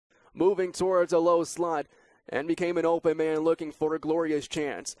moving towards a low slot, and became an open man looking for a glorious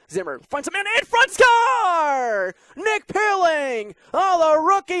chance. Zimmer finds a man in front, score! Nick Peeling! Oh, the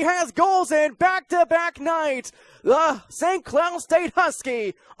rookie has goals in back-to-back nights. The St. Cloud State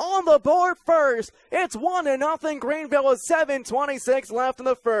Husky on the board first. It's 1-0 Greenville with 7:26 left in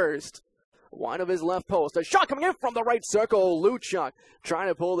the first. Wide of his left post. A shot coming in from the right circle. Luchuk trying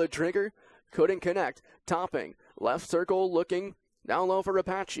to pull the trigger. Couldn't connect. Topping. Left circle looking down low for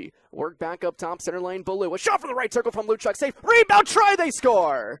Apache. Work back up top center lane. Baloo. A shot from the right circle from Luchuk. Safe. Rebound. Try. They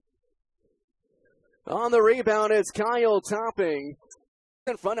score. On the rebound, it's Kyle Topping.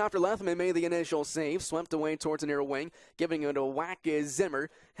 In front after Lethman made the initial save. Swept away towards the near wing. Giving it a whack is Zimmer.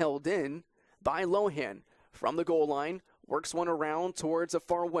 Held in by Lohan. From the goal line. Works one around towards the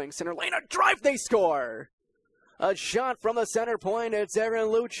far wing. Center lane, a drive, they score! A shot from the center point, it's Aaron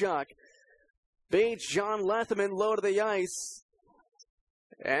Luchuk. Beats John Lethman low to the ice.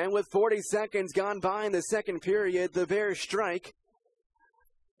 And with 40 seconds gone by in the second period, the Bears strike.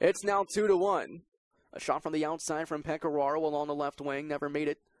 It's now 2-1. A shot from the outside from Pecoraro along the left wing. Never made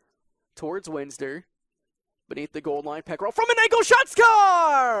it towards Windsor. Beneath the goal line, Pecoraro from an angle shot,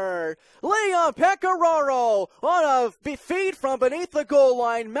 score! Leon Pecoraro on a feed from beneath the goal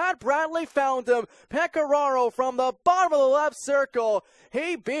line. Matt Bradley found him. Pecoraro from the bottom of the left circle.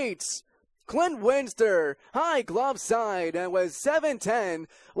 He beats Clint Windsor, high glove side, and with 7:10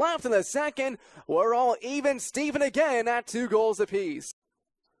 left in the second, we're all even Steven again at 2 goals apiece.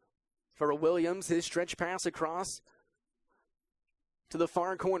 For Williams, his stretch pass across to the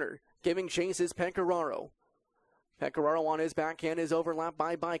far corner, giving chase is Pecoraro. Pecoraro on his backhand is overlapped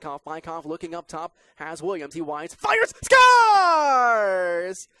by Bykoff. Bykoff looking up top, has Williams. He winds, fires,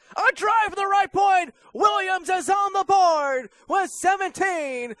 scores! A drive from the right point. Williams is on the board with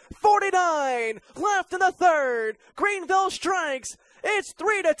 17:49 left in the third. Greenville strikes. It's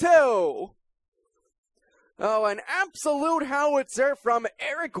 3-2. Oh, an absolute howitzer from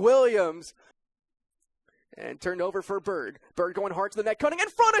Eric Williams. And turned over for Bird. Bird going hard to the net, cutting in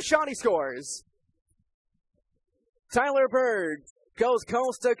front of shot. He scores. Tyler Bird goes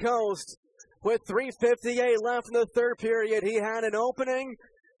coast to coast with 3:58 left in the third period. He had an opening.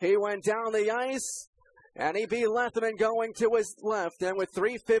 He went down the ice, and he beat Lethman going to his left. And with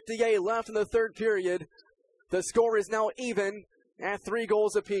 3:58 left in the third period, the score is now even at 3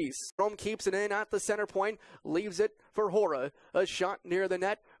 goals apiece. Rome keeps it in at the center point, leaves it for Hora. A shot near the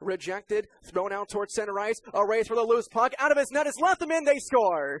net, rejected, thrown out towards center ice. A race for the loose puck. Out of his net is Lethman. They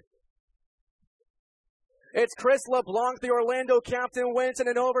score. It's Chris LeBlanc, the Orlando captain, wins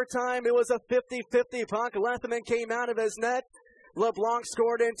in overtime. It was a 50-50 puck. Lethman came out of his net. LeBlanc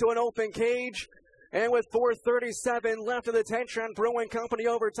scored into an open cage. And with 4:37 left of the Tentran Brewing Company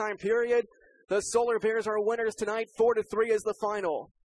overtime period, the Solar Bears are winners tonight. 4-3 is the final.